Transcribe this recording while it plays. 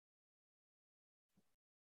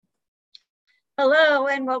Hello,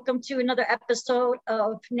 and welcome to another episode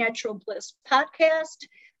of Natural Bliss Podcast.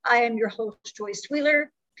 I am your host, Joyce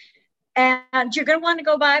Wheeler, and you're going to want to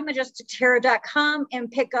go by MajesticTarot.com and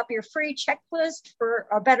pick up your free checklist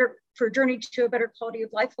for journey to a better quality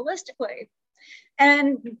of life holistically.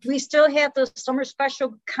 And we still have the summer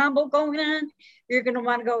special combo going on. You're going to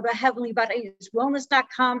want to go to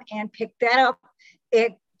HeavenlyBodiesWellness.com and pick that up.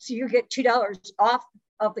 So you get $2 off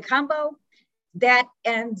of the combo. That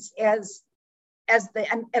ends as the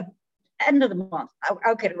end of the month.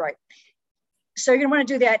 I'll get it right. So you're going to want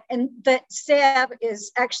to do that. And the salve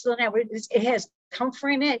is excellent. It has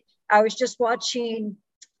comfrey in it. I was just watching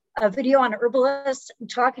a video on Herbalist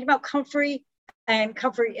talking about comfrey, and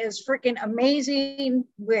comfrey is freaking amazing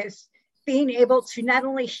with being able to not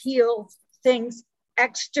only heal things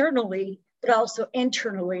externally, but also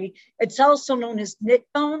internally. It's also known as knit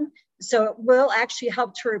bone. So it will actually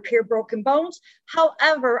help to repair broken bones.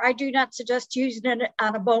 However, I do not suggest using it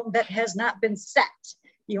on a bone that has not been set.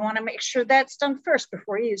 You want to make sure that's done first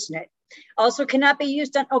before using it. Also cannot be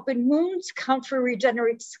used on open wounds. Comfrey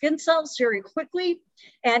regenerates skin cells very quickly.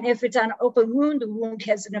 And if it's on an open wound, the wound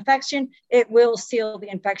has an infection, it will seal the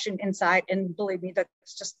infection inside. And believe me,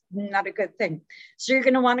 that's just not a good thing. So you're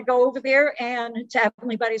going to want to go over there and to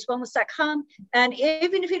HeavenlyBodiesWellness.com. And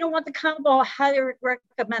even if you don't want the combo, I highly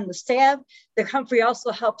recommend the salve. The comfrey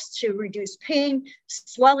also helps to reduce pain,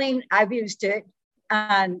 swelling. I've used it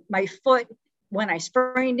on my foot. When I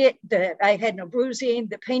sprained it, I had no bruising,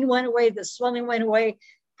 the pain went away, the swelling went away,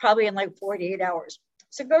 probably in like 48 hours.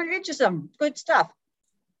 So go get you some good stuff.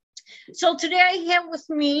 So today I have with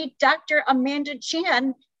me Dr. Amanda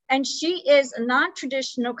Chan, and she is a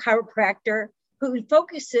non-traditional chiropractor who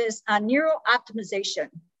focuses on neurooptimization.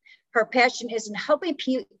 Her passion is in helping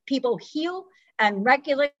people heal and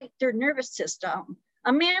regulate their nervous system.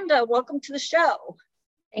 Amanda, welcome to the show.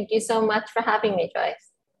 Thank you so much for having me, Joyce.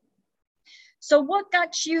 So what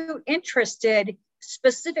got you interested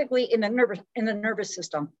specifically in the nervous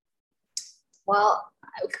system? Well,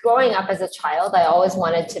 growing up as a child, I always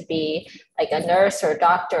wanted to be like a nurse or a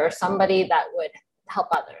doctor or somebody that would help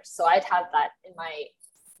others. So I'd had that in my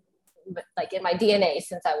DNA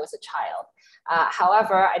since I was a child.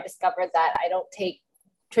 However, I discovered that I don't take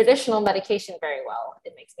traditional medication very well.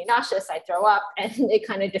 It makes me nauseous, I throw up, and it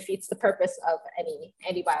kind of defeats the purpose of any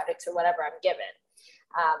antibiotics or whatever I'm given.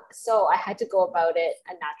 So I had to go about it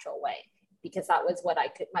a natural way because that was what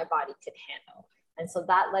my body could handle. And so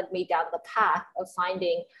that led me down the path of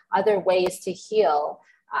finding other ways to heal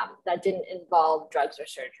that didn't involve drugs or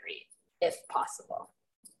surgery, if possible.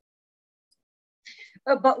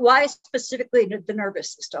 But why specifically the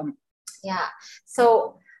nervous system? Yeah.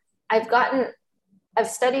 So I've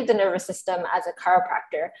studied the nervous system as a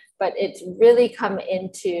chiropractor, but it's really come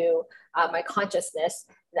into my consciousness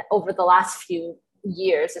over the last few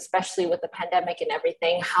years, especially with the pandemic and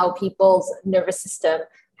everything, how people's nervous system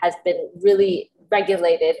has been really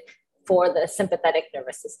regulated for the sympathetic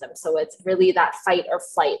nervous system. So it's really that fight or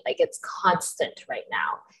flight, like it's constant right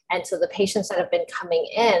now. And so the patients that have been coming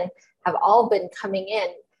in have all been coming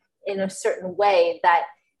in a certain way that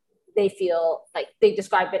they feel like they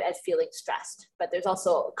describe it as feeling stressed, but there's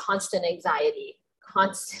also constant anxiety,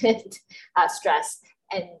 constant stress,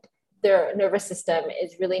 and their nervous system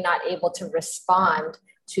is really not able to respond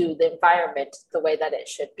to the environment the way that it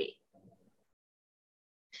should be.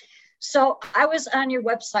 So I was on your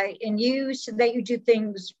website and you said that you do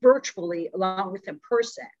things virtually along with in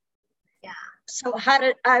person. Yeah. So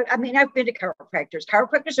I've been to chiropractors.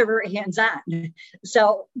 Chiropractors are very hands-on.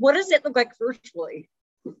 So what does it look like virtually?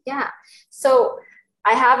 Yeah. So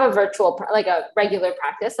I have a virtual, like a regular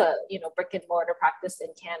practice, brick and mortar practice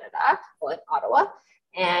in Canada, well, in Ottawa.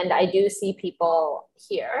 And I do see people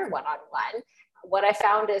here one-on-one. What I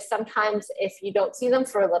found is sometimes if you don't see them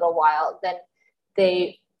for a little while, then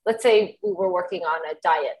let's say we were working on a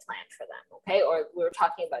diet plan for them, okay? Or we were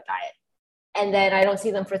talking about diet. And then I don't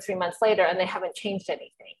see them for 3 months later and they haven't changed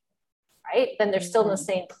anything, right? Then they're still in the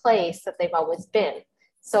same place that they've always been.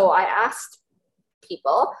 So I asked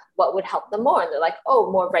people what would help them more. And they're like,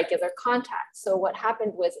 oh, more regular contact. So what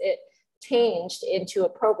happened was it changed into a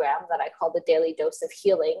program that I call the Daily Dose of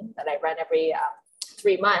Healing that I run every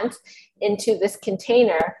 3 months, into this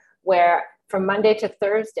container where from Monday to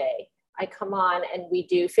Thursday, I come on and we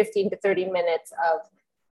do 15 to 30 minutes of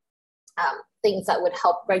things that would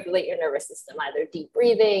help regulate your nervous system, either deep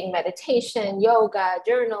breathing, meditation, yoga,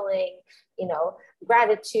 journaling,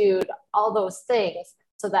 gratitude, all those things,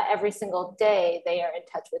 so that every single day they are in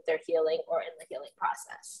touch with their healing or in the healing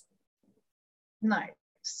process. Nice.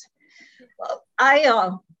 Well,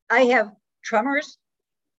 I have tremors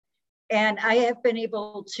and I have been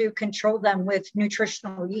able to control them with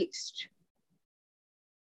nutritional yeast.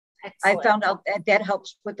 Excellent. I found out that that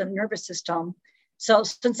helps with the nervous system. So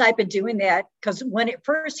since I've been doing that, because when it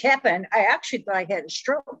first happened, I actually thought I had a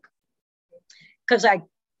stroke because I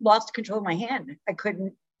lost control of my hand. I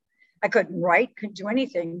couldn't write, couldn't do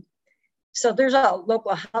anything. So there's a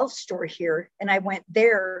local health store here, and I went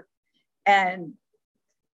there, and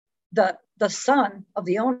the son of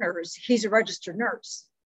the owners, he's a registered nurse.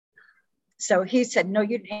 So he said, no,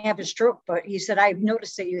 you didn't have a stroke, but he said, I've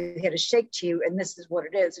noticed that you had a shake to you, and this is what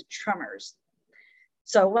it is, it's tremors.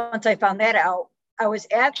 So once I found that out, I was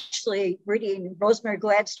actually reading Rosemary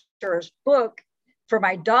Gladstar's book for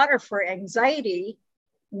my daughter for anxiety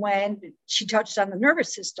when she touched on the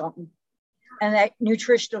nervous system, and that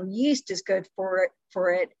nutritional yeast is good for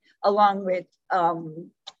it along with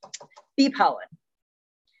bee pollen.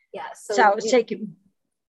 Yeah. So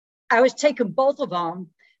I was taking both of them,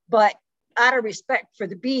 but out of respect for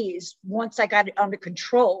the bees, once I got it under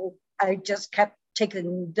control, I just kept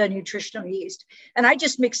taking the nutritional yeast, and I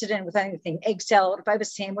just mix it in with anything. Egg salad. If I have a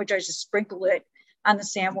sandwich, I just sprinkle it on the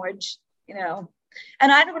sandwich,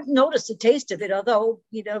 and I don't notice the taste of it, although,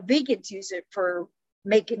 vegans use it for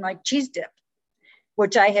making like cheese dip,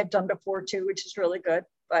 which I have done before too, which is really good.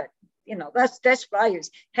 But, that's what I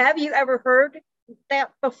use. Have you ever heard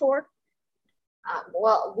that before?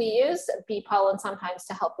 Well, we use bee pollen sometimes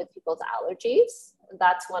to help with people's allergies.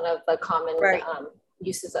 That's one of the common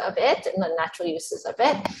uses of it and the natural uses of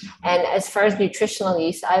it. And as far as nutritional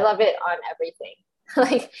yeast, I love it on everything.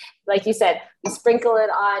 like you said, you sprinkle it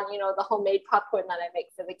on, the homemade popcorn that I make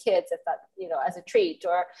for the kids, if that, as a treat,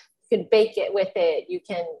 or you can bake it with it. You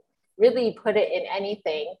can really put it in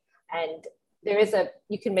anything. And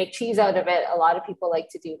you can make cheese out of it. A lot of people like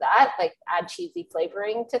to do that, like add cheesy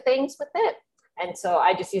flavoring to things with it. And so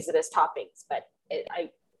I just use it as toppings, but I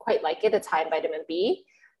quite like it. It's high in vitamin B.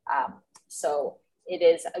 So it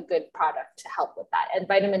is a good product to help with that. And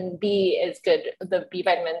vitamin B is good. The B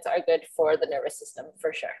vitamins are good for the nervous system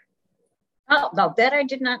for sure. Oh, no, that I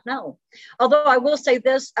did not know. Although I will say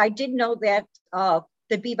this, I did know that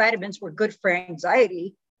the B vitamins were good for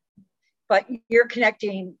anxiety, but you're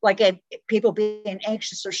connecting like people being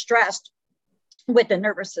anxious or stressed with the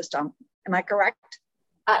nervous system. Am I correct?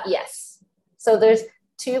 Yes. So there's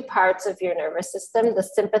two parts of your nervous system, the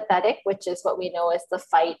sympathetic, which is what we know as the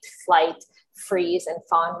fight, flight, freeze, and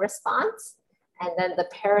fawn response. And then the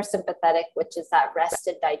parasympathetic, which is that rest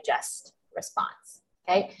and digest response.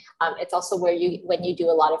 Okay. It's also when you do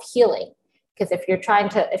a lot of healing, because if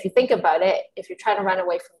you think about it, if you're trying to run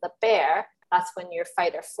away from the bear, that's when your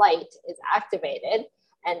fight or flight is activated.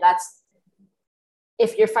 And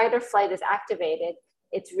if your fight or flight is activated,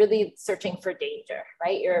 it's really searching for danger,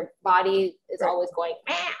 right? Your body is always going,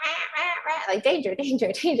 like danger,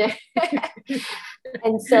 danger, danger.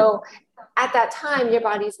 And so at that time, your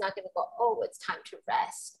body's not going to go, oh, it's time to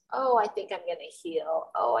rest. Oh, I think I'm going to heal.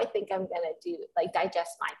 Oh, I think I'm going to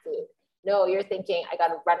digest my food. No, you're thinking, I got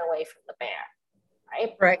to run away from the bear,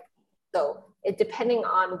 right? Right. So depending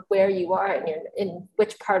on where you are and in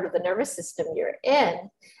which part of the nervous system you're in,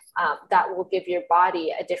 that will give your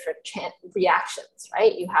body a different reactions,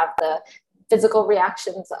 right? You have the physical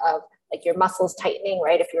reactions of like your muscles tightening,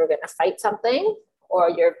 right? If you were going to fight something, or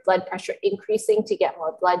your blood pressure increasing to get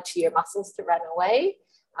more blood to your muscles to run away.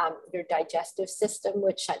 Your digestive system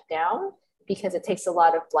would shut down because it takes a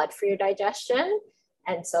lot of blood for your digestion.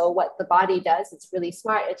 And so what the body does, it's really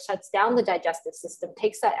smart. It shuts down the digestive system,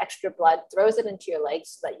 takes that extra blood, throws it into your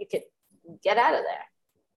legs so that you can get out of there,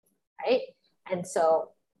 right? And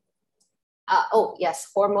so,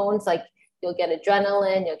 hormones, like you'll get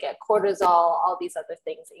adrenaline, you'll get cortisol, all these other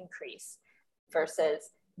things increase versus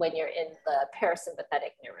when you're in the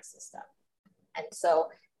parasympathetic nervous system. And so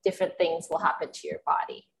different things will happen to your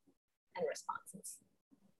body and responses.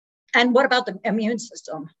 And what about the immune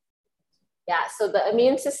system? Yeah, so the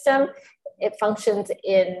immune system, it functions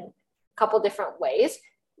in a couple different ways.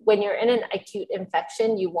 When you're in an acute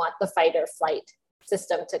infection, you want the fight or flight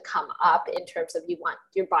system to come up in terms of you want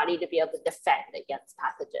your body to be able to defend against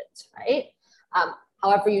pathogens, right?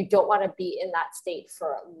 However, you don't want to be in that state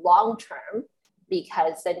for long term,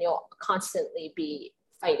 because then you'll constantly be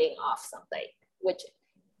fighting off something, which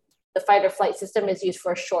the fight or flight system is used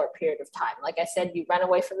for a short period of time. Like I said, you run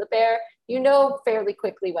away from the bear, you know fairly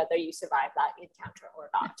quickly whether you survive that encounter or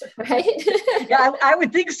not, right? Yeah, I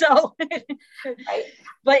would think so. Right.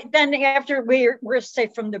 But then after we're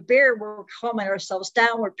safe from the bear, we're calming ourselves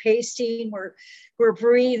down, we're pacing, we're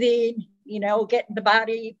breathing, getting the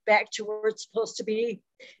body back to where it's supposed to be.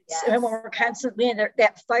 Yes. And we're constantly in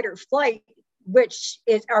that fight or flight. which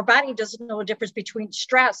is our body doesn't know the difference between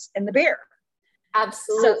stress and the bear.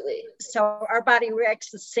 Absolutely. So our body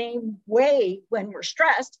reacts the same way when we're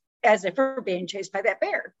stressed as if we're being chased by that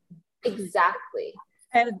bear. Exactly.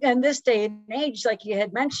 And in this day and age, like you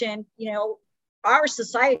had mentioned, you know, our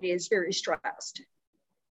society is very stressed.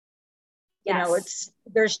 You know,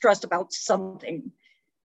 they're stressed about something.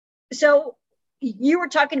 So you were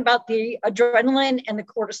talking about the adrenaline and the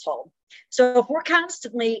cortisol. So if we're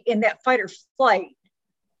constantly in that fight or flight,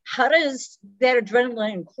 how does that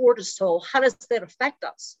adrenaline and cortisol, how does that affect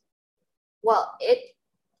us? Well,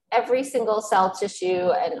 every single cell, tissue,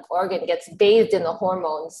 and organ gets bathed in the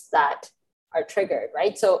hormones that are triggered,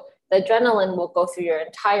 right? So the adrenaline will go through your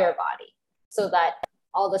entire body so that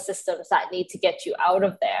all the systems that need to get you out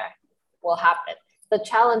of there will happen. The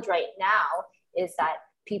challenge right now is that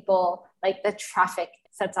people, like the traffic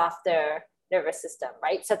sets off their nervous system,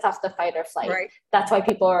 right? Sets off the fight or flight. Right. That's why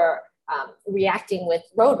people are reacting with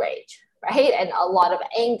road rage, right? And a lot of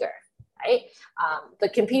anger, right? The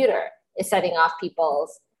computer is setting off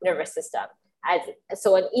people's nervous system.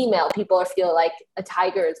 So an email, people feel like a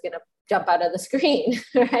tiger is going to jump out of the screen,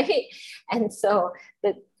 right? And so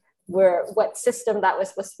what system that was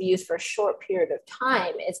supposed to be used for a short period of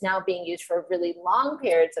time is now being used for really long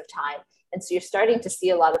periods of time. And so you're starting to see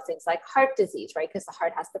a lot of things like heart disease, right? Because the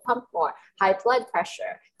heart has to pump more, high blood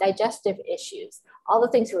pressure, digestive issues, all the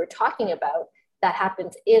things we were talking about that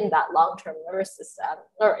happens in that long-term nervous system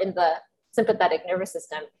or in the sympathetic nervous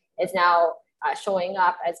system is now showing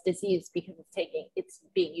up as disease because it's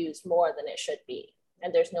being used more than it should be.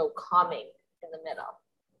 And there's no calming in the middle.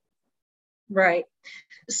 Right.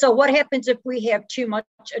 So what happens if we have too much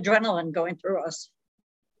adrenaline going through us?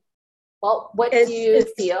 Well, what do you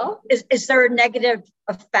feel? Is there a negative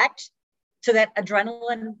effect to that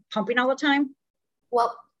adrenaline pumping all the time?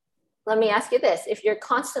 Well, let me ask you this. If you're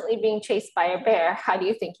constantly being chased by a bear, how do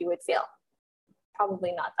you think you would feel?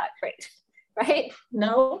 Probably not that great, right?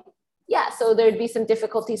 No. Yeah, so there'd be some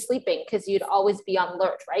difficulty sleeping because you'd always be on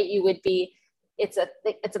alert, right? You would be, it's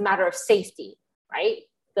a matter of safety, right?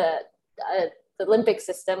 The limbic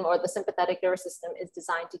system or the sympathetic nervous system is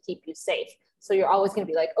designed to keep you safe. So you're always going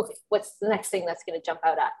to be like, okay, what's the next thing that's going to jump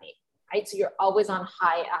out at me, right? So you're always on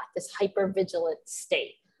high at this hyper-vigilant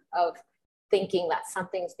state of thinking that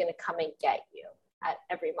something's going to come and get you at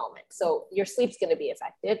every moment. So your sleep's going to be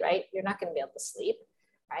affected, right? You're not going to be able to sleep,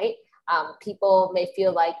 right? People may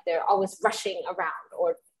feel like they're always rushing around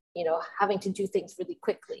or, having to do things really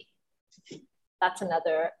quickly. That's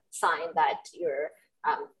another sign that your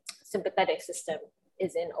sympathetic system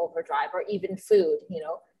is in overdrive. Or even food.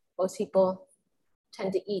 Most people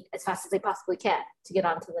tend to eat as fast as they possibly can to get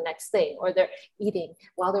on to the next thing, or they're eating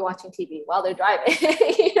while they're watching TV, while they're driving,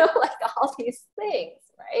 like all these things,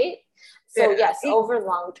 right? So yes, over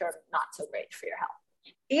long term, not so great for your health.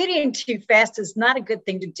 Eating too fast is not a good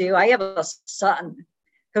thing to do. I have a son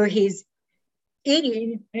who he's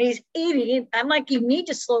eating. I'm like, you need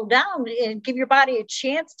to slow down and give your body a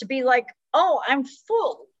chance to be like, oh, I'm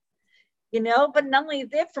full. But not only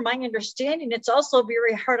that, from my understanding, it's also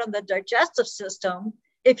very hard on the digestive system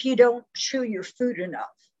if you don't chew your food enough.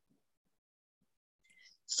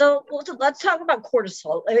 So let's talk about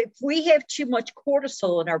cortisol. If we have too much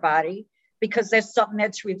cortisol in our body, because that's something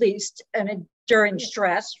that's released during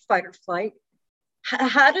stress, fight or flight,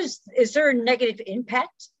 is there a negative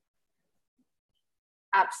impact?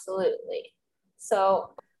 Absolutely.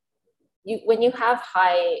 So when you have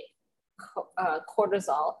high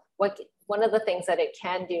cortisol, one of the things that it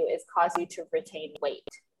can do is cause you to retain weight,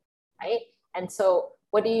 right? And so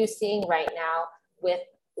what are you seeing right now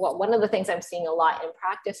one of the things I'm seeing a lot in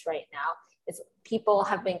practice right now is people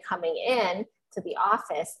have been coming in to the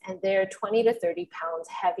office and they're 20 to 30 pounds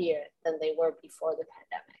heavier than they were before the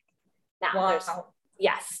pandemic. Now, wow.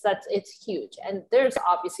 It's huge. And there's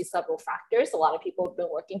obviously several factors. A lot of people have been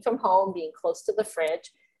working from home, being close to the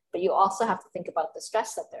fridge, but you also have to think about the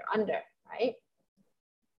stress that they're under, right?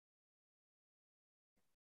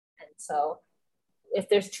 And so if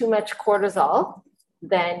there's too much cortisol,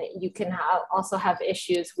 then you can also have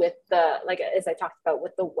issues with as I talked about,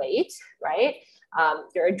 with the weight, right?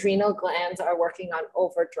 Your adrenal glands are working on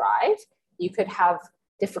overdrive. You could have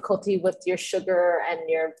difficulty with your sugar and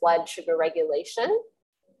your blood sugar regulation,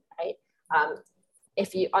 right?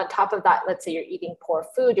 If you, on top of that, let's say you're eating poor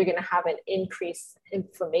food, you're going to have an increased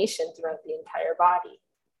inflammation throughout the entire body,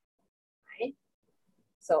 right?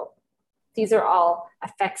 So these are all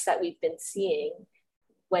effects that we've been seeing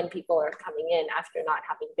when people are coming in after not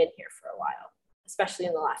having been here for a while, especially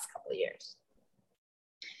in the last couple of years.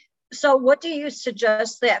 So what do you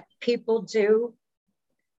suggest that people do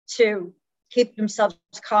to keep themselves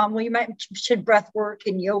calm. Well, you mentioned breath work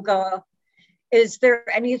and yoga. Is there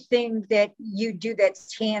anything that you do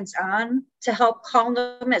that's hands-on to help calm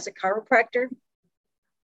them as a chiropractor?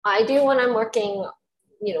 I do when I'm working,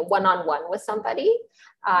 one-on-one with somebody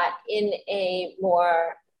in a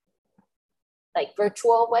more like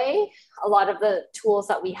virtual way. A lot of the tools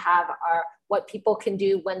that we have are what people can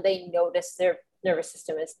do when they notice their nervous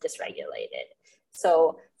system is dysregulated.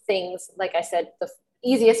 So things, like I said, the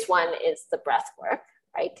easiest one is the breath work,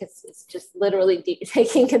 right? Because it's just literally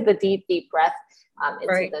taking the deep breath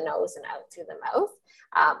into the nose and out through the mouth.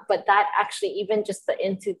 But that actually, even just the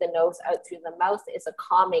in through the nose, out through the mouth is a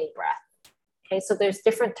calming breath. Okay, so there's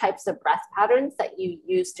different types of breath patterns that you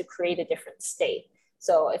use to create a different state.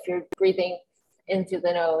 So if you're breathing in through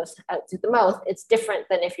the nose, out through the mouth, it's different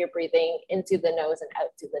than if you're breathing in through the nose and out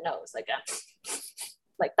through the nose, like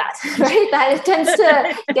that, right? That tends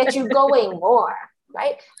to get you going more,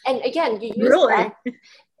 right? And again, you use breath.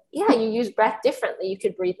 Yeah, you use breath differently. You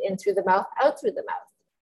could breathe in through the mouth, out through the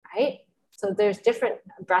mouth, right? So there's different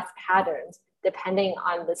breath patterns depending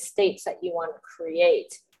on the states that you want to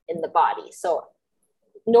create in the body. So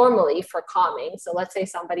normally for calming, so let's say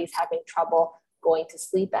somebody's having trouble going to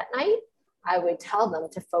sleep at night, I would tell them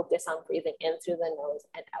to focus on breathing in through the nose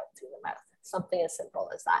and out through the mouth. Something as simple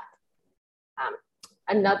as that.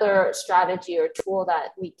 Another strategy or tool that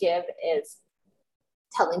we give is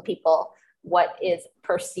telling people what is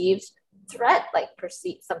perceived threat, like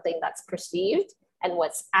something that's perceived, and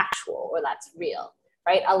what's actual or that's real,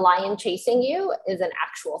 right? A lion chasing you is an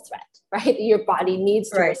actual threat, right? Your body needs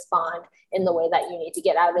to respond in the way that you need to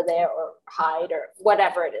get out of there or hide or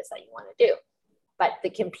whatever it is that you want to do. But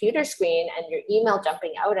the computer screen and your email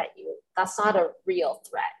jumping out at you, that's not a real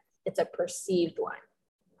threat. It's a perceived one,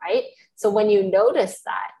 right? So when you notice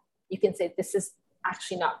that, you can say, this is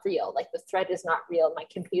actually not real. Like the threat is not real. My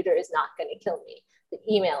computer is not going to kill me. The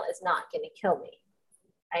email is not going to kill me,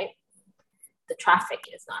 right? The traffic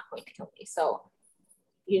is not going to kill me. So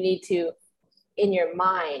you need to, in your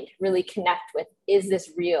mind, really connect with, is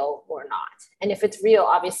this real or not? And if it's real,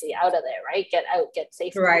 obviously out of there, right? Get out, get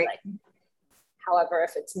safety. Right. However,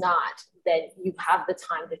 if it's not, then you have the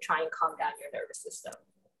time to try and calm down your nervous system.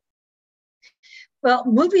 Well,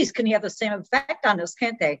 movies can have the same effect on us,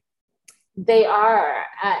 can't they? They are.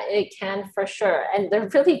 It can for sure. And they're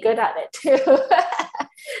really good at it too.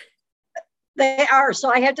 They are. So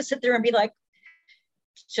I had to sit there and be like,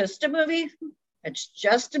 it's just a movie. It's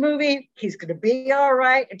just a movie. He's going to be all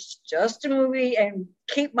right. It's just a movie, and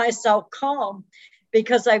keep myself calm,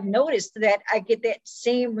 because I've noticed that I get that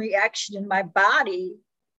same reaction in my body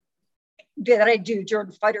that I do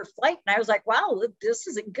during fight or flight. And I was like, wow, this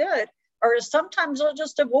isn't good. Or sometimes I'll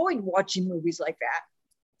just avoid watching movies like that.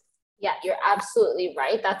 Yeah, you're absolutely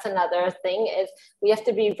right. That's another thing, is we have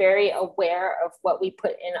to be very aware of what we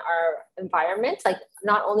put in our environment, like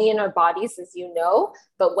not only in our bodies, as you know,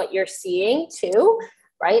 but what you're seeing too,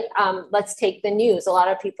 right? Let's take the news. A lot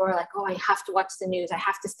of people are like, oh, I have to watch the news. I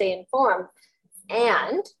have to stay informed.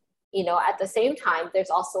 And, at the same time, there's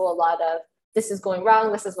also a lot of, this is going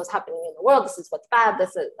wrong. This is what's happening in the world. This is what's bad.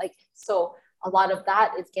 This is so a lot of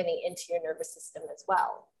that is getting into your nervous system as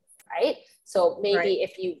well. Right? So maybe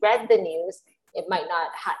if you read the news, it might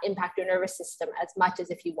not impact your nervous system as much as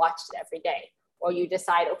if you watched it every day, or you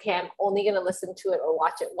decide, okay, I'm only going to listen to it or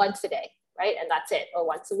watch it once a day, right? And that's it, or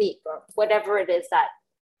once a week, or whatever it is that,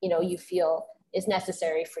 you feel is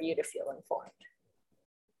necessary for you to feel informed,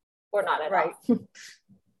 or not at all.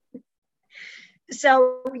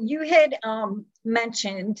 So you had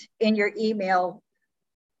mentioned in your email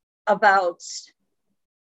about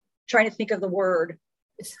trying to think of the word.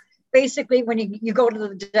 Basically, when you go to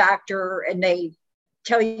the doctor and they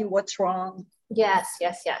tell you what's wrong. Yes.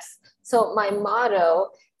 So my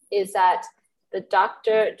motto is that the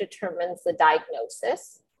doctor determines the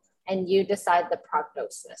diagnosis and you decide the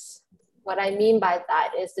prognosis. What I mean by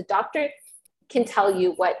that is the doctor can tell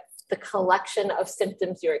you what the collection of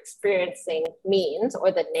symptoms you're experiencing means,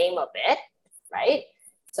 or the name of it, right?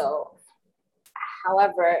 So,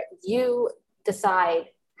 however, you decide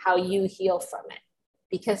how you heal from it.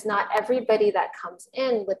 Because not everybody that comes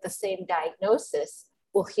in with the same diagnosis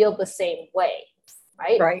will heal the same way,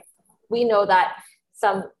 right? Right. We know that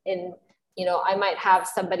I might have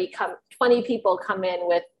 20 people come in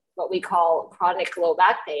with what we call chronic low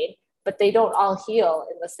back pain, but they don't all heal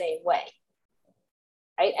in the same way,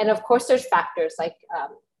 right? And of course, there's factors like,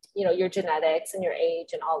 your genetics and your age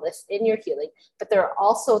and all this in your healing, but there are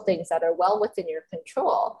also things that are well within your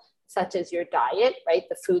control, such as your diet, right?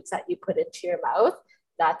 The foods that you put into your mouth,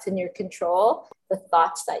 that's in your control. The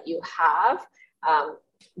thoughts that you have,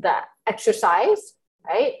 the exercise,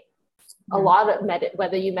 right? a lot of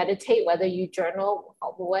whether you meditate, whether you journal,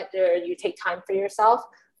 whether you take time for yourself,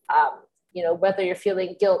 you know, whether you're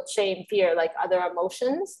feeling guilt, shame, fear, like other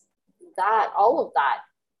emotions, that all of that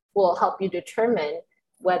will help you determine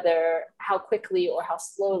whether how quickly or how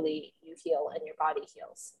slowly you heal and your body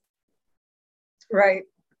heals. Right.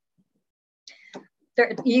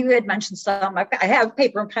 There, you had mentioned some. I have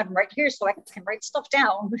paper and pen right here, so I can write stuff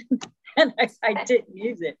down, and I didn't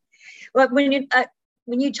use it. But when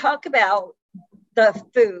you talk about the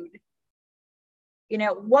food, you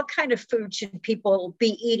know, what kind of food should people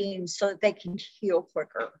be eating so that they can heal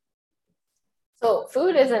quicker? So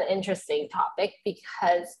food is an interesting topic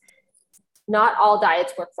because not all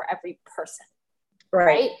diets work for every person.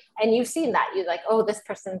 Right. And you've seen that. You're like, oh, this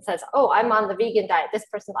person says, oh, I'm on the vegan diet. This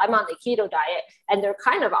person, I'm on the keto diet. And they're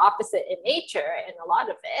kind of opposite in nature in a lot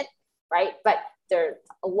of it. Right. But there are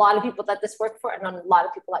a lot of people that this works for and a lot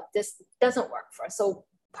of people that this doesn't work for. So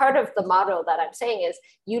part of the motto that I'm saying is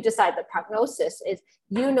you decide the prognosis is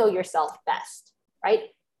you know yourself best. Right.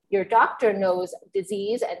 Your doctor knows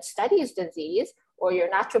disease and studies disease, or your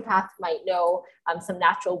naturopath might know some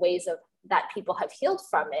natural ways of that people have healed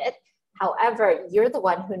from it. However, you're the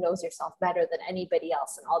one who knows yourself better than anybody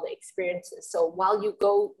else and all the experiences. So while you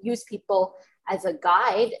go use people as a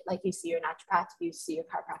guide, like you see your naturopath, you see your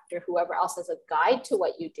chiropractor, whoever else as a guide to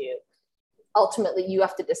what you do, ultimately you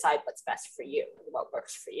have to decide what's best for you and what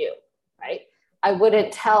works for you, right? I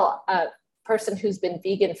wouldn't tell a person who's been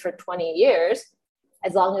vegan for 20 years,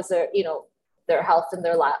 as long as they're, you know, their health and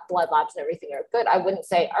their blood labs and everything are good, I wouldn't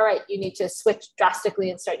say, all right, you need to switch drastically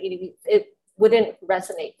and start eating. It wouldn't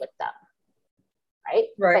resonate with them, right?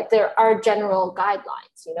 But there are general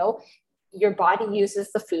guidelines, you know, your body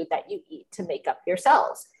uses the food that you eat to make up your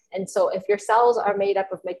cells. And so if your cells are made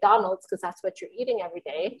up of McDonald's, because that's what you're eating every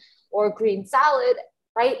day, or green salad,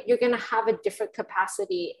 right, you're going to have a different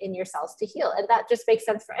capacity in your cells to heal. And that just makes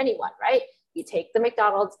sense for anyone, right? You take the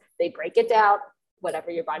McDonald's, they break it down,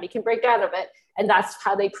 whatever your body can break down of it, and that's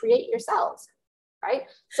how they create your cells, right?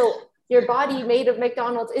 So your body made of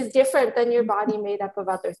McDonald's is different than your body made up of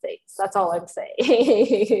other things. That's all I'm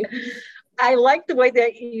saying. I like the way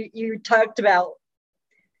that you talked about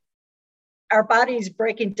our bodies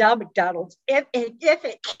breaking down McDonald's if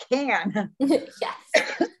it can.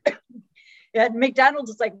 Yes. Yeah,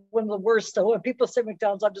 McDonald's is like one of the worst. So when people say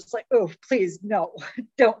McDonald's, I'm just like, oh, please, no,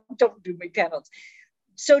 don't do McDonald's.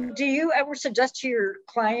 So do you ever suggest to your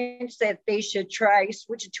clients that they should try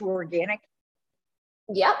switch it to organic?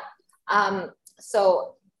 Yep.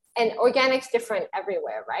 So, and organic's different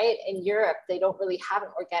everywhere, right? In Europe, they don't really have an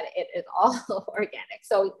organic, it is all organic.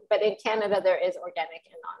 So, but in Canada, there is organic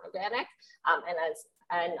and non-organic.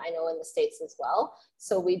 And I know in the States as well.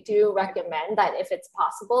 So we do recommend that if it's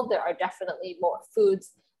possible, there are definitely more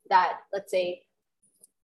foods that, let's say,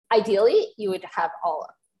 ideally you would have all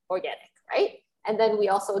organic, right? And then we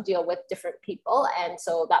also deal with different people. And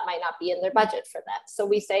so that might not be in their budget for them. So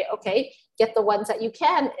we say, okay, get the ones that you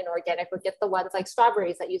can in organic, or get the ones like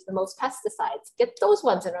strawberries that use the most pesticides, get those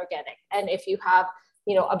ones in organic. And if you have,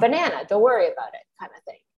 you know, a banana, don't worry about it, kind of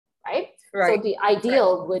thing, right? So the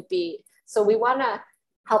ideal would be, so we want to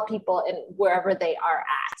help people in wherever they are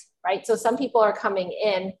at, right? So some people are coming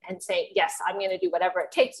in and saying, yes, I'm going to do whatever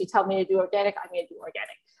it takes. You tell me to do organic, I'm going to do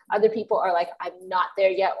organic. Other people are like, I'm not there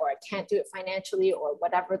yet, or I can't do it financially, or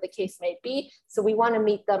whatever the case may be. So we want to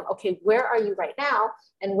meet them. Okay, where are you right now?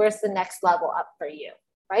 And where's the next level up for you,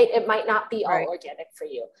 right? It might not be all organic for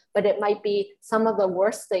you, but it might be some of the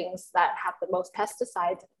worst things that have the most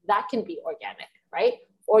pesticides that can be organic, right?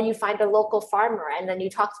 Or you find a local farmer and then you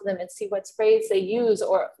talk to them and see what sprays they use,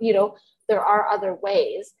 or, you know, there are other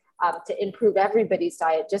ways to improve everybody's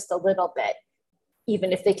diet just a little bit,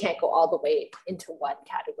 even if they can't go all the way into one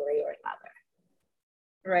category or another.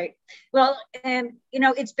 Right. Well, and you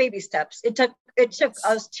know, it's baby steps. It took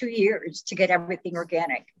us 2 years to get everything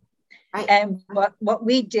organic. Right. And what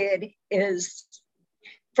we did is,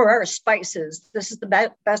 for our spices, this is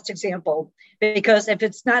the best example, because if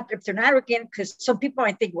they're not organic, because some people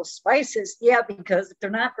might think, well, spices, yeah, because if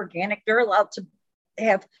they're not organic, they're allowed to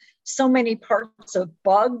have so many parts of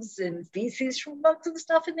bugs and feces from bugs and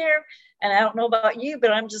stuff in there. And I don't know about you,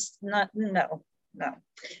 but I'm just not, no.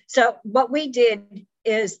 So what we did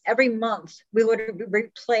is every month we would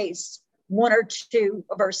replace 1 or 2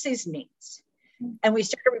 of our seasonings. And we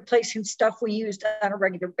started replacing stuff we used on a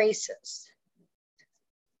regular basis.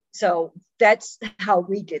 So that's how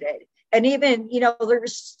we did it. And even, you know,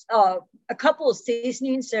 there's a couple of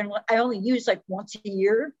seasonings and I only use like once a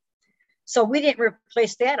year. So we didn't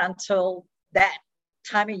replace that until that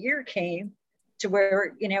time of year came to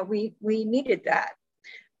where, you know, we needed that.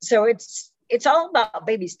 So it's it's all about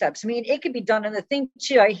baby steps. I mean, it can be done. And the thing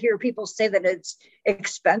too, I hear people say that it's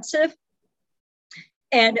expensive.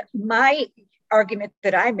 And my argument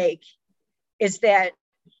that I make is that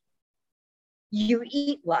you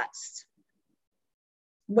eat less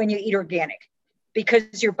when you eat organic,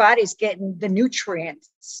 because your body's getting the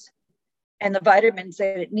nutrients and the vitamins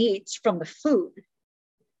that it needs from the food.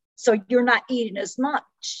 So you're not eating as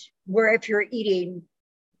much. Where if you're eating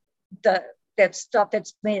that stuff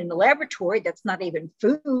that's made in the laboratory, that's not even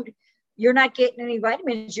food, you're not getting any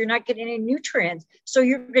vitamins, you're not getting any nutrients. So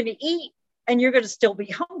you're going to eat and you're going to still be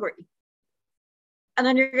hungry. And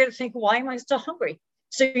then you're going to think, why am I still hungry?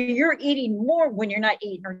 So you're eating more when you're not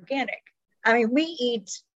eating organic. I mean, we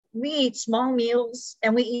eat small meals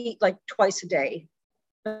and we eat like twice a day.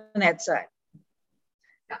 And that's it.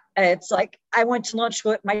 And it's like, I went to lunch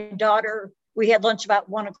with my daughter. We had lunch about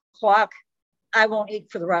 1 o'clock. I won't eat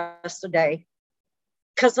for the rest of the day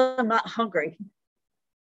because I'm not hungry.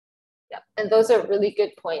 Yeah, and those are really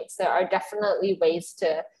good points. There are definitely ways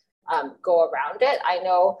to go around it. I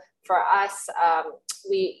know for us,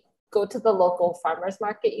 we go to the local farmers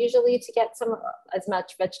market usually to get as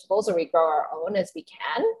much vegetables, or we grow our own as we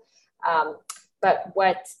can. But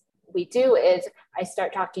what we do is I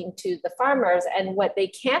start talking to the farmers, and what they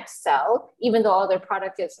can't sell, even though all their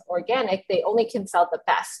product is organic, they only can sell the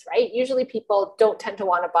best, right? Usually people don't tend to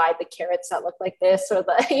want to buy the carrots that look like this, or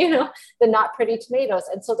the, the not pretty tomatoes.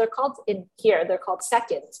 And so they're called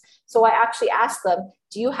seconds. So I actually ask them,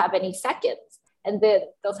 do you have any seconds? And then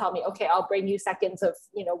they'll tell me, okay, I'll bring you seconds of,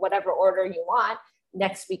 whatever order you want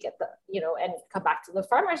next week at the, and come back to the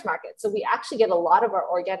farmer's market. So we actually get a lot of our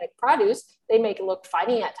organic produce. They make it look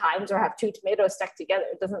funny at times, or have 2 tomatoes stuck together.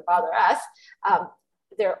 It doesn't bother us.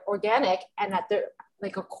 They're organic and they're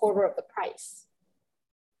like a quarter of the price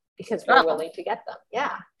because we're willing to get them.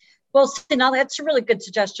 Yeah. Well, see, now that's a really good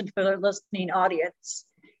suggestion for the listening audience.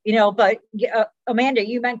 But Amanda,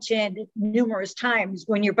 you mentioned numerous times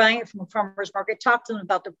when you're buying it from a farmer's market, talk to them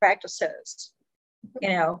about their practices,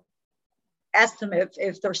 ask them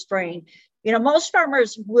if they're spraying. Most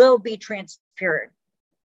farmers will be transparent.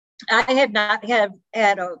 I have not had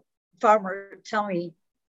a farmer tell me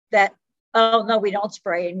that, oh, no, we don't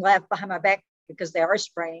spray, and laugh behind my back because they are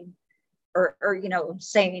spraying or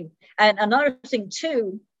saying. And another thing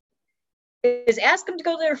too is ask them to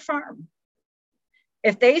go to their farm.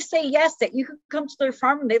 If they say yes, that you can come to their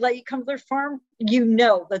farm and they let you come to their farm,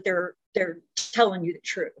 that they're telling you the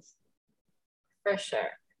truth. For sure.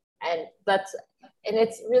 And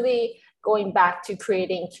it's really going back to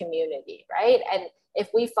creating community, right? And if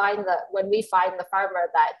we find when we find the farmer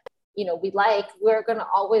that, we like, we're going to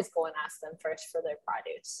always go and ask them first for their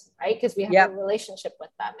produce, right? Because we have a relationship with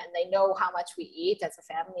them and they know how much we eat as a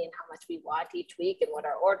family and how much we want each week and what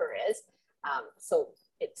our order is. So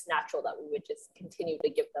it's natural that we would just continue to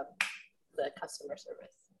give them the customer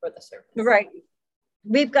service or the service. Right.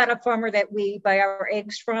 We've got a farmer that we buy our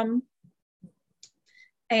eggs from.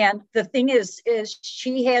 And the thing is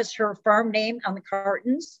she has her farm name on the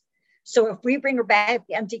cartons. So if we bring her back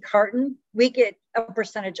the empty carton, we get a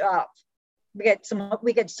percentage off. We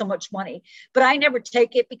get so much money. But I never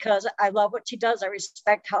take it because I love what she does. I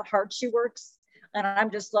respect how hard she works. And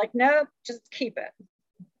I'm just like, no, just keep it.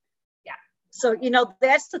 So,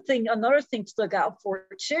 that's the thing. Another thing to look out for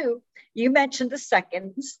too. You mentioned the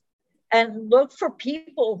seconds, and look for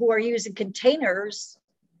people who are using containers,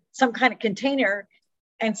 some kind of container,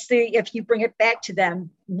 and see if you bring it back to them,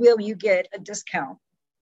 will you get a discount?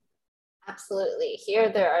 Absolutely. Here,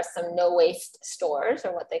 there are some no waste stores,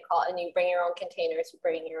 or what they call it, and you bring your own containers, you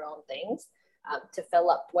bring your own things to fill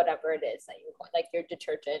up whatever it is that you want, like your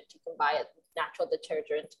detergent. You can buy a natural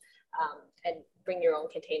detergent and bring your own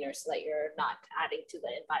containers so that you're not adding to the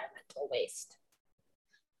environmental waste.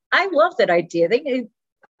 I love that idea.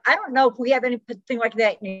 I don't know if we have anything like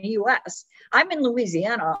that in the US. I'm in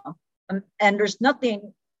Louisiana, and there's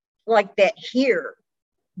nothing like that here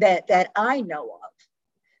that I know of.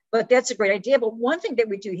 But that's a great idea. But one thing that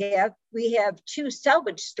we have 2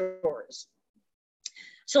 salvage stores.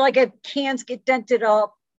 So like if cans get dented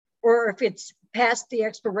up, or if it's past the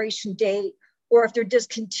expiration date, or if they're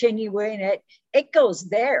discontinuing it, it goes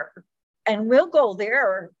there. And we'll go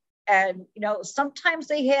there. And, sometimes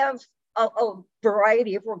they have a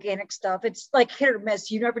variety of organic stuff. It's like hit or miss.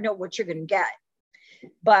 You never know what you're going to get.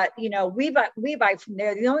 But, we buy from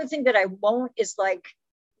there. The only thing that I won't is like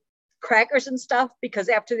crackers and stuff, because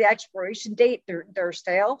after the expiration date, they're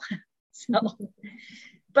stale. So,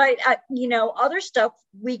 but, other stuff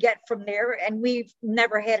we get from there, and we've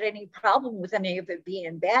never had any problem with any of it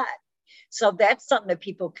being bad. So that's something that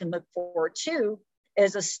people can look forward to,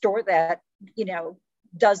 is a store that,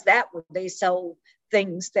 does that, where they sell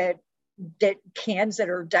things that cans that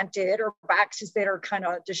are dented or boxes that are kind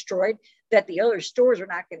of destroyed that the other stores are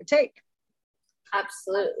not going to take.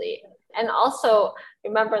 Absolutely. And also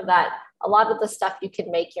remember that a lot of the stuff you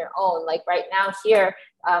can make your own. Like right now here,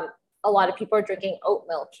 a lot of people are drinking oat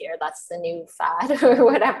milk here. That's the new fad or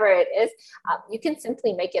whatever it is. You can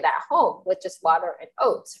simply make it at home with just water and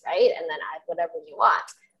oats, right? And then add whatever you want.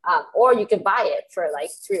 Or you can buy it for like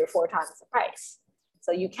 3 or 4 times the price.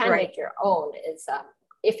 So you can make your own is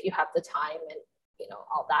if you have the time and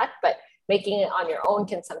all that. But making it on your own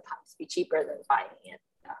can sometimes be cheaper than buying it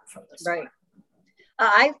from the store. Right.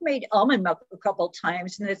 I've made almond milk a couple of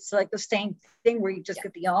times, and it's like the same thing where you just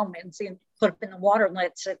get the almonds and put them in the water and let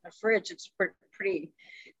it sit in the fridge. It's pretty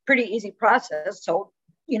easy process. So,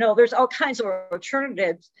 there's all kinds of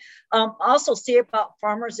alternatives. Also see about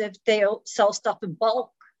farmers if they'll sell stuff in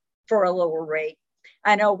bulk for a lower rate.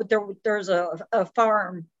 I know there's a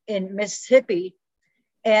farm in Mississippi,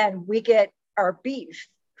 and we get our beef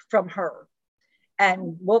from her.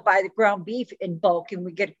 And we'll buy the ground beef in bulk, and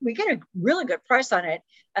we get a really good price on it.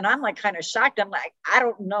 And I'm like kind of shocked. I'm like, I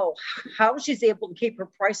don't know how she's able to keep her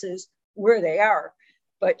prices where they are,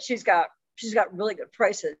 but she's got really good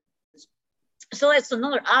prices. So that's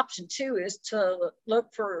another option too, is to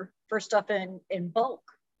look for stuff in bulk.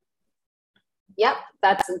 Yep,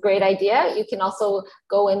 that's a great idea. You can also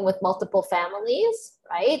go in with multiple families,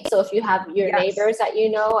 right? So if you have your neighbors that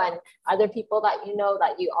and other people that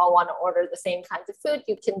that you all want to order the same kinds of food,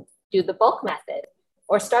 you can do the bulk method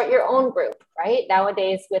or start your own group, right?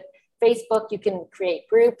 Nowadays with Facebook, you can create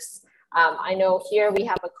groups. I know here we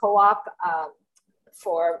have a co-op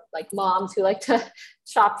for like moms who like to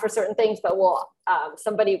shop for certain things, but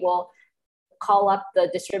somebody will call up the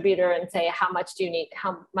distributor and say, how much do you need?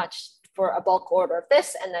 How much for a bulk order of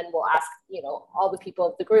this? And then we'll ask, all the people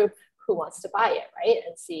of the group who wants to buy it, right?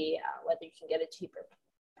 And see whether you can get a cheaper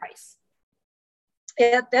price.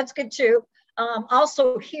 Yeah, that's good too.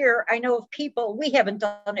 Also here, I know of people, we haven't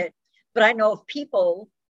done it, but I know of people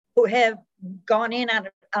who have gone in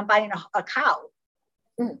on buying a cow.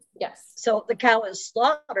 Yes. So the cow is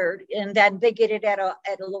slaughtered, and then they get it at a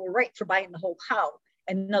lower rate for buying the whole cow.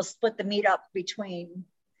 And they'll split the meat up between,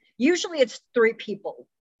 usually it's 3 people.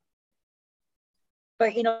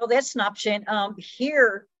 But that's an option.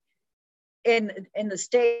 Here in the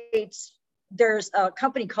States, there's a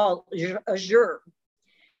company called Azure,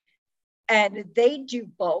 and they do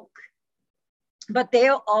bulk, but they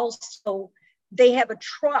have a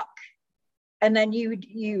truck, and then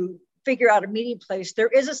you figure out a meeting place. There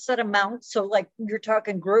is a set amount, so like you're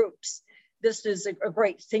talking groups, this is a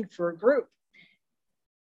great thing for a group.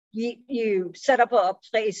 You set up a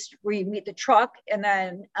place where you meet the truck, and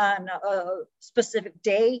then on a specific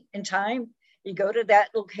day and time, you go to that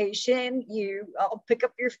location, you pick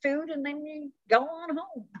up your food, and then you go on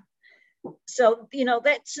home. So,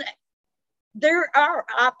 there are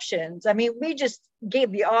options. I mean, we just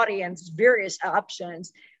gave the audience various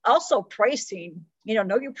options. Also pricing,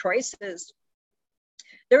 know your prices.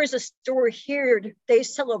 There is a store here, they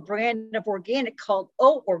sell a brand of organic called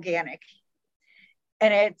O Organic.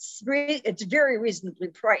 And it's very reasonably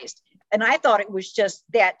priced. And I thought it was just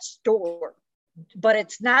that store, but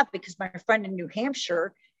it's not, because my friend in New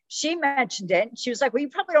Hampshire, she mentioned it. She was like, well, you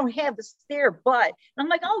probably don't have this there, but and I'm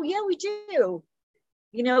like, oh yeah, we do.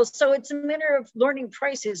 So it's a matter of learning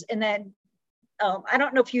prices. And then I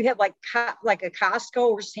don't know if you have like a Costco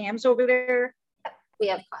or Sam's over there. We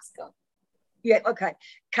have Costco. Yeah, okay.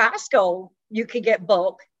 Costco, you can get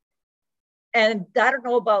bulk. And I don't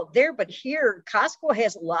know about there, but here Costco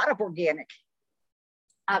has a lot of organic.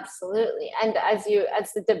 Absolutely. And as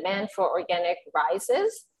the demand for organic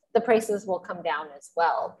rises, the prices will come down as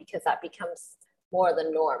well, because that becomes more the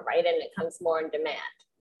norm, right? And it comes more in demand.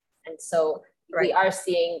 And so we are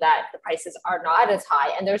seeing that the prices are not as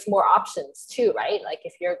high, and there's more options too, right? Like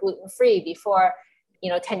if you're gluten-free, before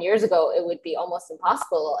 10 years ago, it would be almost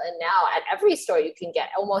impossible. And now at every store, you can get,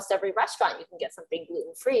 almost every restaurant, you can get something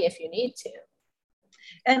gluten-free if you need to.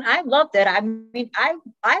 And I love that. I mean,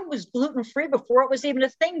 I was gluten-free before it was even a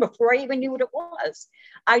thing, before I even knew what it was.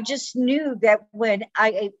 I just knew that when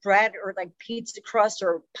I ate bread or like pizza crust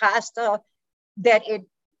or pasta, that it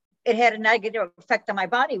had a negative effect on my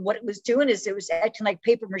body. What it was doing is it was acting like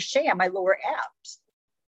paper mache on my lower abs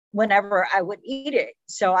whenever I would eat it.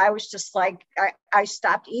 So I was just like, I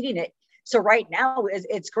stopped eating it. So right now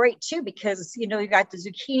it's great too, because, you got the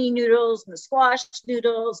zucchini noodles and the squash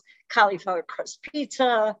noodles, cauliflower crust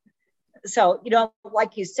pizza. So,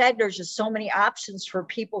 like you said, there's just so many options for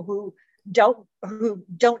people who don't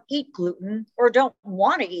eat gluten or don't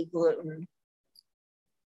want to eat gluten.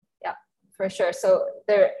 Yeah, For sure. So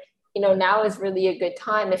there, now is really a good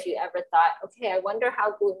time if you ever thought, okay, I wonder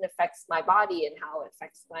how gluten affects my body and how it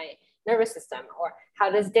affects my nervous system, or how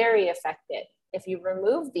does dairy affect it? If you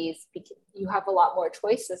remove these, you have a lot more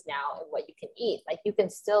choices now in what you can eat. Like you can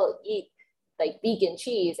still eat like vegan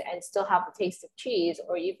cheese and still have the taste of cheese,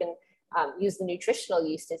 or you can use the nutritional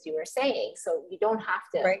yeast as you were saying. So you don't have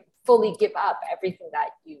to fully give up everything that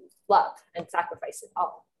you love and sacrifice it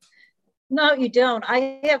all. No, you don't.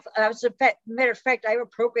 As a matter of fact, I have a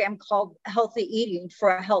program called Healthy Eating for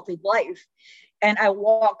a Healthy Life. And I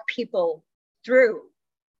walk people through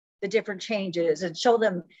the different changes and show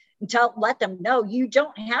them and let them know you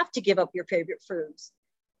don't have to give up your favorite foods.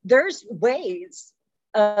 There's ways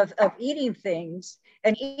of eating things,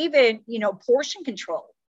 and even, portion control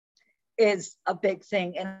is a big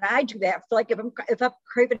thing. And I do that for, like, if I'm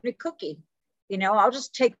craving a cookie, I'll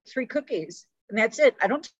just take 3 cookies. And that's it. I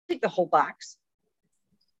don't take the whole box.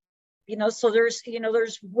 So there's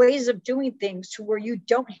ways of doing things to where you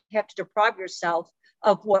don't have to deprive yourself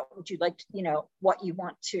of what would you like to, what you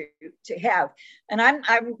want to have. And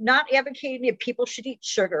I'm not advocating that people should eat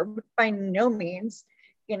sugar, by no means.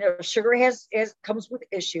 Sugar comes with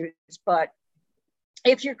issues, but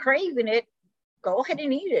if you're craving it, go ahead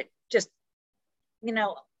and eat it. Just,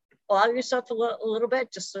 allow yourself a little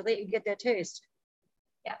bit, just so that you get that taste.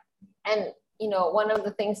 Yeah. And one of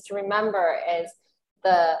the things to remember is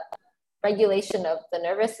the regulation of the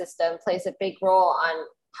nervous system plays a big role on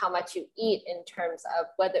how much you eat, in terms of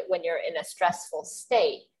when you're in a stressful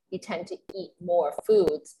state, you tend to eat more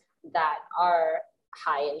foods that are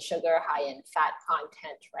high in sugar, high in fat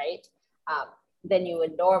content, right? Than you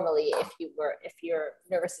would normally if your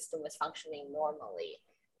nervous system was functioning normally.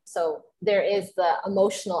 So there is the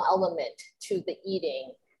emotional element to the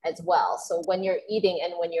eating as well. So when you're eating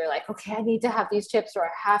and when you're like, okay, I need to have these chips, or I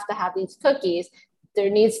have to have these cookies, there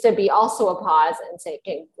needs to be also a pause and say,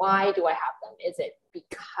 okay, why do I have them? Is it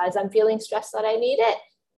because I'm feeling stressed that I need it?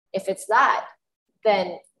 If it's that,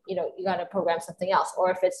 then, you got to program something else. Or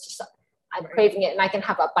if it's just, I'm craving it and I can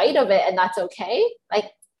have a bite of it and that's okay.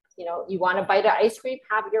 Like, you want a bite of ice cream,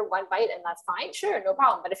 have your 1 bite and that's fine. Sure, no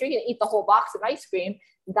problem. But if you're going to eat the whole box of ice cream,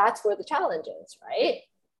 that's where the challenge is, right?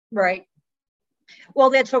 Right. Well,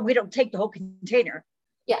 that's why we don't take the whole container.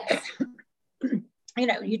 Yes.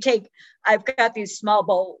 I've got these small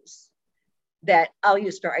bowls that I'll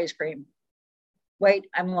use for ice cream. Wait,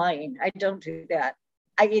 I'm lying. I don't do that.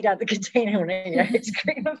 I eat out the container when I eat ice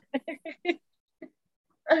cream.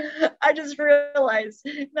 I just realized,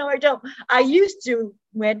 no, I don't. I used to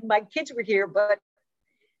when my kids were here, but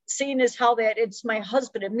seeing as how that it's my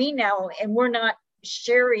husband and me now, and we're not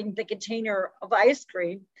sharing the container of ice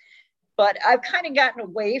cream, but I've kind of gotten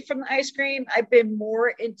away from the ice cream. I've been more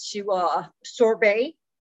into sorbet.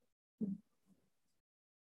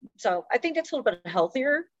 So I think that's a little bit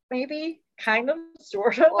healthier, maybe, kind of,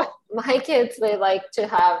 sort of. Well, my kids, they like to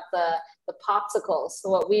have the popsicles. So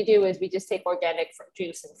what we do is we just take organic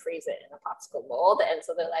juice and freeze it in a popsicle mold. And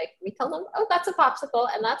so they're like, we tell them, oh, that's a popsicle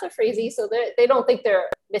and that's a freezy. So they don't think they're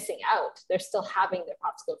missing out. They're still having their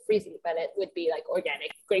popsicle freezy, but it would be like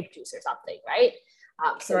organic grape juice or something, right?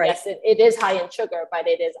 So yes, it is high in sugar, but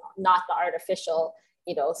it is not the artificial,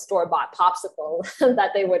 store-bought popsicle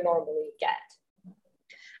that they would normally get.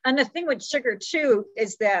 And the thing with sugar too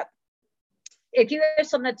is that if you have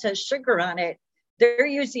something that says sugar on it, they're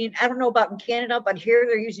using, I don't know about in Canada, but here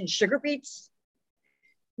they're using sugar beets,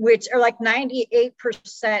 which are like 98%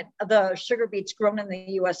 of the sugar beets grown in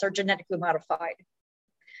the US are genetically modified.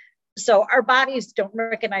 So our bodies don't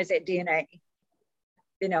recognize that DNA,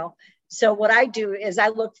 So what I do is I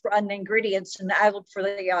look on the ingredients and I look for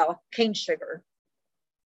the cane sugar.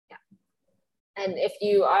 Yeah. And if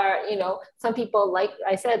you are, some people, like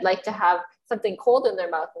I said, like to have something cold in their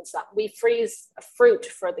mouth and stuff. We freeze a fruit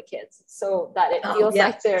for the kids so that it feels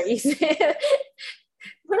like they're eating.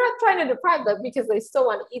 We're not trying to deprive them because they still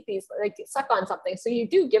want to eat these, like suck on something. So you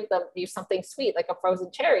do give them something sweet, like a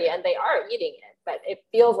frozen cherry, and they are eating it, but it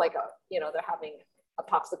feels like they're having a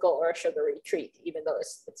popsicle or a sugary treat, even though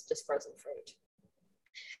it's just frozen fruit.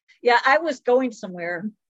 Yeah, I was going somewhere,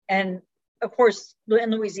 and of course,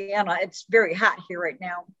 in Louisiana, it's very hot here right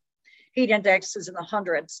now. Heat index is in the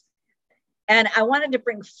hundreds. And I wanted to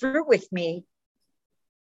bring fruit with me.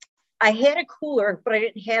 I had a cooler, but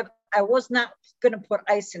I was not going to put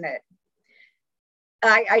ice in it.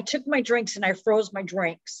 I took my drinks and I froze my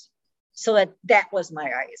drinks so that was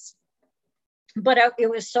my ice. But it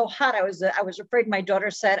was so hot. I was afraid. My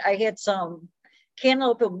daughter said I had some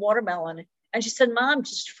cantaloupe and watermelon. And she said, Mom,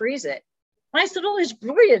 just freeze it. I said, oh, it's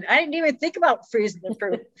brilliant. I didn't even think about freezing the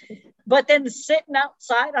fruit. But then sitting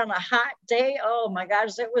outside on a hot day, oh my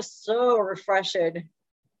gosh, it was so refreshing.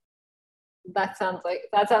 That sounds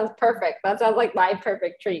perfect. That sounds like my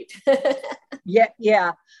perfect treat.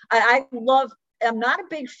 Yeah. I'm not a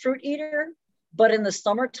big fruit eater, but in the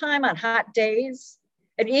summertime on hot days,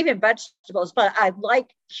 and even vegetables, but I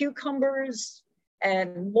like cucumbers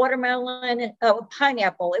and watermelon,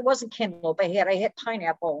 pineapple. It wasn't cantaloupe I had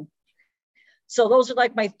pineapple. So those are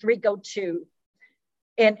like my three go-to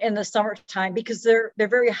in the summertime because they're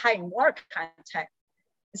very high in water content.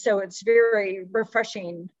 So it's very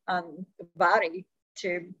refreshing on the body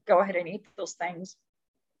to go ahead and eat those things.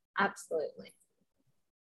 Absolutely.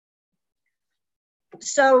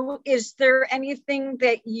 So is there anything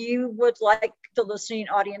that you would like the listening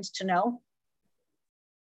audience to know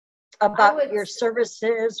about your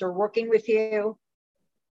services or working with you?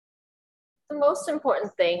 The most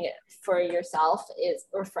important thing for yourself is,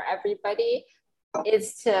 or for everybody,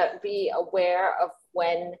 is to be aware of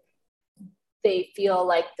when they feel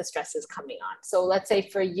like the stress is coming on. So let's say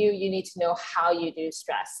for you, you need to know how you do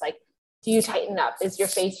stress. Like, do you tighten up? Is your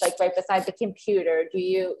face like right beside the computer? Do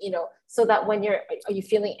you, so that when are you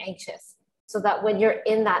feeling anxious? So that when you're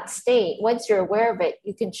in that state, once you're aware of it,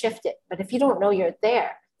 you can shift it. But if you don't know you're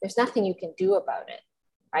there, there's nothing you can do about it,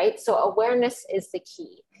 right? So awareness is the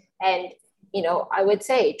key. And, I would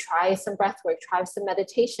say try some breath work, try some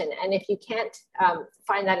meditation. And if you can't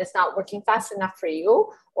find that it's not working fast enough for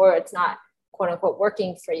you, or it's not quote unquote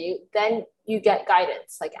working for you, then you get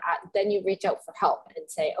guidance. Then you reach out for help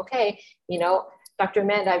and say, okay, Dr.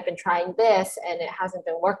 Amanda, I've been trying this and it hasn't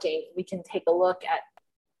been working. We can take a look at,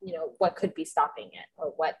 what could be stopping it or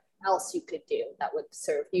what else you could do that would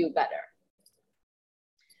serve you better.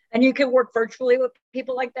 And you can work virtually with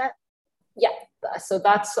people like that? Yeah. So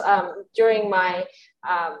that's during my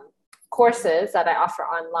courses that I offer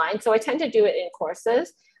online. So I tend to do it in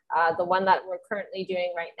courses. The one that we're currently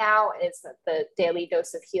doing right now is the Daily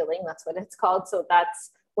Dose of Healing. That's what it's called. So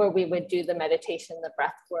that's where we would do the meditation, the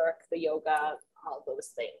breath work, the yoga, all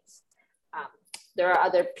those things. There are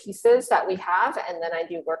other pieces that we have, and then I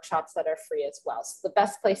do workshops that are free as well. So the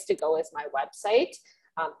best place to go is my website,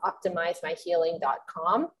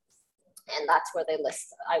 optimizemyhealing.com. And that's where I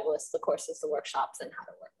list the courses, the workshops, and how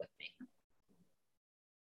to work with me.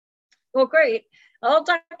 Well, great. Well,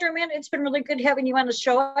 Dr. Amanda, it's been really good having you on the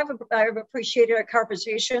show. I've appreciated our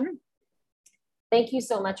conversation. Thank you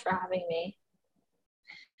so much for having me.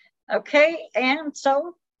 Okay, and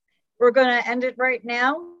so we're going to end it right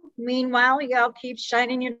now. Meanwhile, y'all keep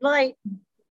shining your light.